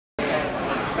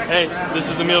Hey, this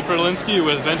is Emil Perlinsky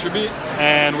with VentureBeat,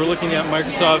 and we're looking at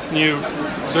Microsoft's new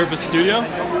Surface Studio.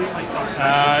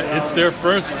 It's their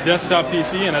first desktop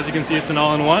PC, and as you can see, it's an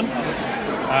all-in-one.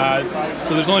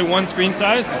 So there's only one screen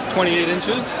size, it's 28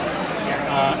 inches.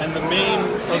 And the main,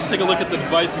 let's take a look at the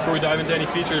device before we dive into any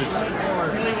features.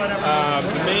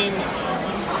 The main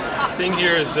thing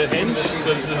here is the hinge.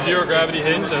 So this is a zero gravity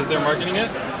hinge as they're marketing it.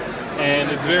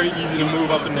 And it's very easy to move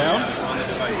up and down.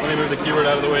 Let me move the keyboard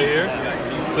out of the way here.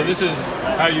 So this is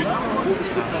how you'd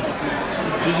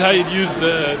use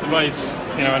the device,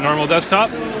 a normal desktop.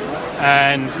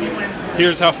 And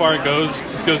here's how far it goes.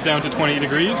 This goes down to 20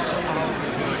 degrees.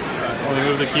 Let me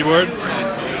move the keyboard.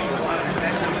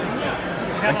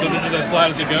 And so this is as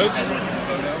flat as it goes.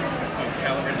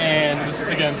 And this,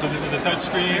 again, so this is a touch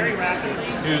screen.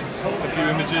 Here's a few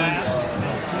images.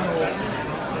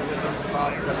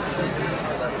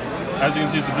 As you can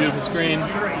see, it's a beautiful screen.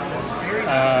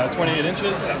 28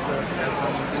 inches.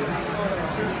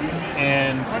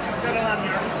 And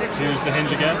here's the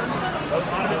hinge again.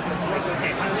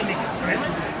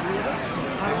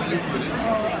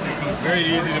 It's very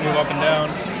easy to move up and down.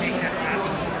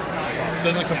 It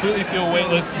doesn't completely feel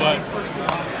weightless, but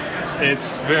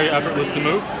it's very effortless to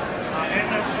move.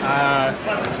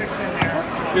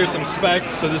 Here's some specs.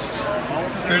 So this is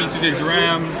 32 gigs of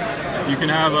RAM. You can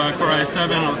have a Core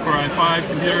i7 or Core i5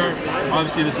 computer.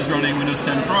 Obviously this is running Windows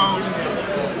 10 Pro.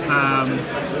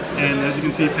 And as you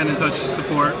can see, pen and touch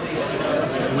support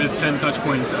with 10 touch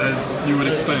points, as you would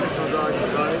expect.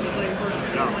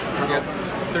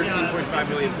 13.5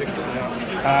 million pixels.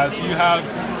 So you have,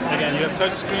 again, you have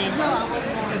touch screen,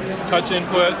 touch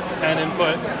input, pen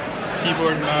input,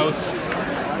 keyboard, mouse,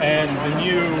 and the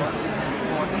new,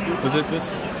 was it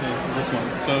this? Yeah, this one.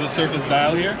 So the Surface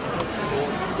Dial here.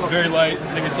 It's very light.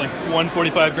 I think it's like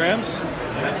 145 grams.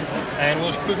 And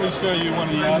we'll quickly show you one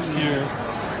of the apps here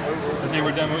that they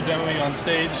were demoing on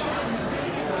stage.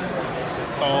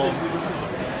 It's called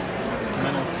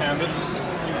Mental Canvas.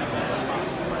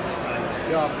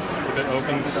 If it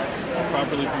opens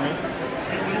properly for me.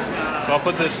 So I'll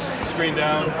put this screen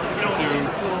down to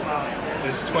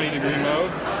its 20 degree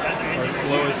mode, or its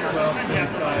lowest.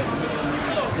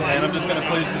 And I'm just going to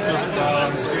place the Surface Dial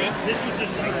on the screen.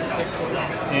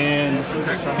 And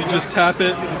if you just tap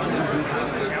it,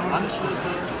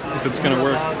 if it's going to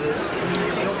work.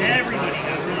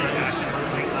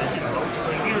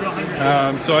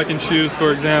 So I can choose,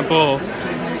 for example,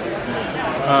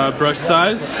 brush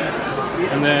size.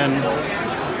 And then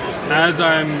as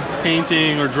I'm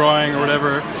painting or drawing or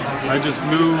whatever, I just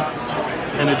move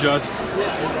and adjust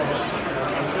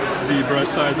the brush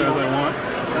size as I want,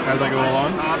 as I go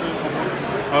along.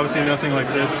 Obviously nothing like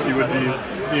this, you would be,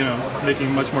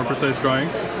 making much more precise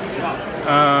drawings.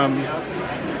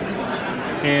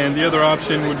 And the other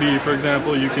option would be, for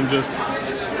example, you can just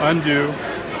undo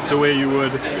the way you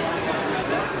would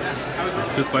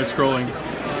just by scrolling.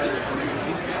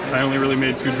 I only really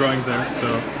made 2 drawings there,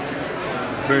 so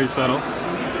very subtle.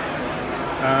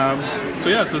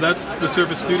 So that's the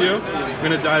Surface Studio. We're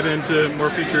going to dive into more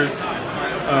features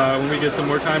when we get some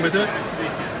more time with it.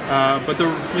 But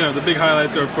the big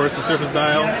highlights are, of course, the Surface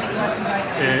Dial,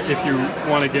 if you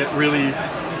want to get really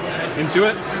into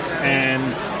it.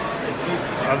 And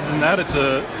other than that, it's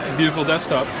a beautiful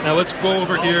desktop. Now let's go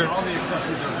over here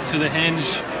to the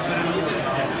hinge.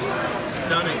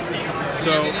 Stunning.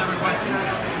 So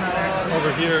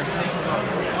over here,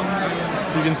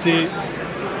 you can see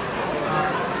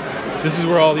this is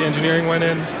where all the engineering went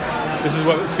in. This is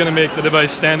what's going to make the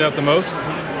device stand out the most.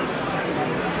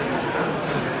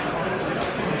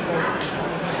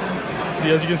 See,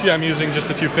 as you can see, I'm using just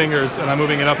a few fingers and I'm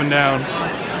moving it up and down.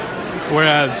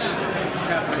 Whereas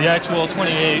the actual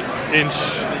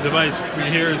 28-inch device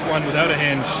here is one without a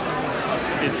hinge.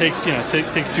 It takes,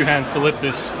 takes 2 hands to lift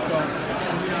this.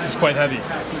 This is quite heavy.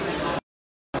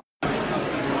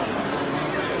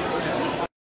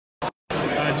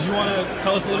 Did you want to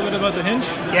tell us a little bit about the hinge?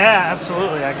 Yeah,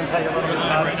 absolutely. I can tell you a little bit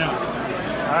about it right now.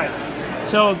 All right.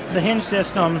 So the hinge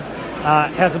system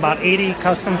has about 80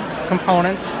 custom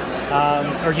components,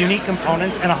 or unique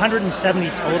components, and 170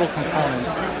 total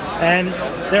components. And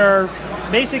there are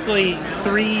basically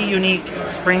 3 unique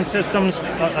spring systems,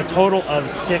 a total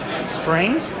of 6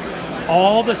 springs.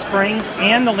 All the springs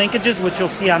and the linkages, which you'll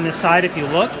see on this side if you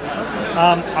look,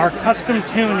 are custom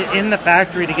tuned in the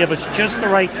factory to give us just the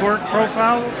right torque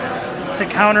profile to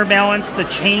counterbalance the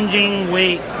changing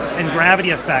weight and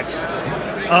gravity effects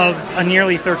of a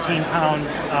nearly 13-pound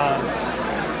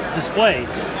display.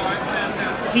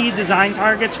 Key design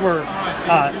targets were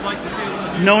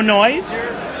no noise,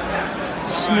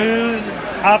 smooth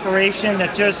operation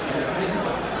that just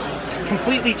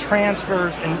completely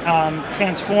transfers and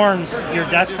transforms your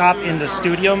desktop into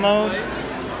studio mode,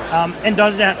 and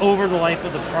does that over the life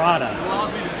of the product.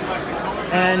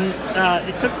 And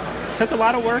it took a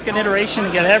lot of work and iteration to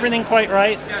get everything quite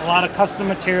right. A lot of custom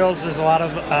materials. There's a lot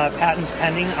of patents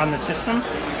pending on the system.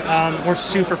 We're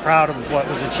super proud of what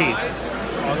was achieved.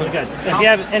 Awesome. Good. If you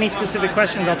have any specific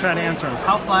questions, I'll try to answer them.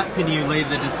 How flat can you lay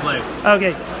the display?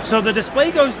 Okay, so the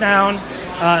display goes down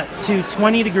to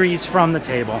 20 degrees from the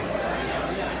table,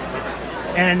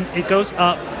 and it goes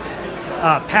up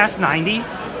past 90,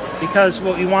 because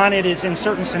what we wanted is in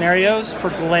certain scenarios for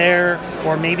glare,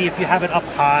 or maybe if you have it up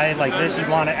high like this, you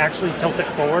want to actually tilt it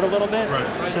forward a little bit.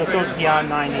 Right. So it goes beyond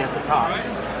 90 at the top,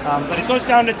 but it goes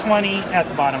down to 20 at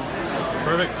the bottom.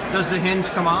 Perfect. Does the hinge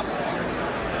come off?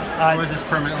 Or is this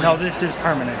permanently? No, this is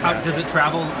permanent. How, does it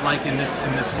travel like in this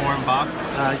form box?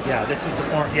 Yeah, this is the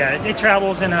form. Yeah, it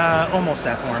travels in almost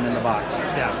that form in the box.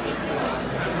 Yeah.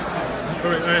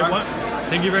 Perfect. All right.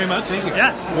 Thank you very much. Thank you.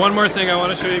 Yeah. One more thing I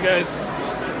want to show you guys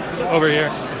over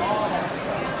here.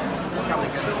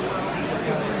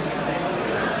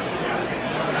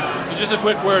 Just a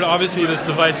quick word. Obviously, this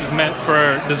device is meant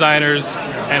for designers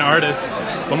and artists,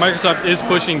 but Microsoft is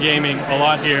pushing gaming a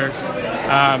lot here.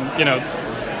 You know,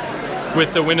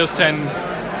 with the Windows 10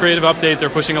 creative update, they're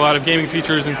pushing a lot of gaming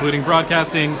features, including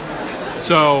broadcasting.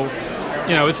 So,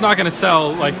 you know, it's not going to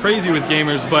sell like crazy with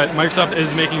gamers, but Microsoft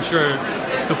is making sure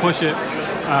to push it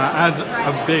as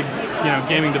a big, you know,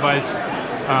 gaming device.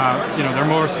 You know, their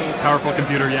most powerful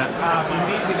computer yet.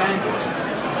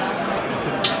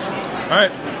 All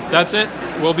right, that's it.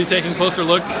 We'll be taking a closer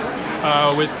look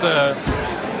with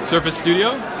Surface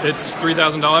Studio. It's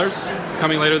 $3,000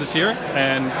 coming later this year,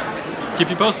 and keep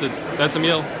you posted. That's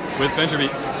Emil with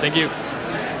VentureBeat. Thank you.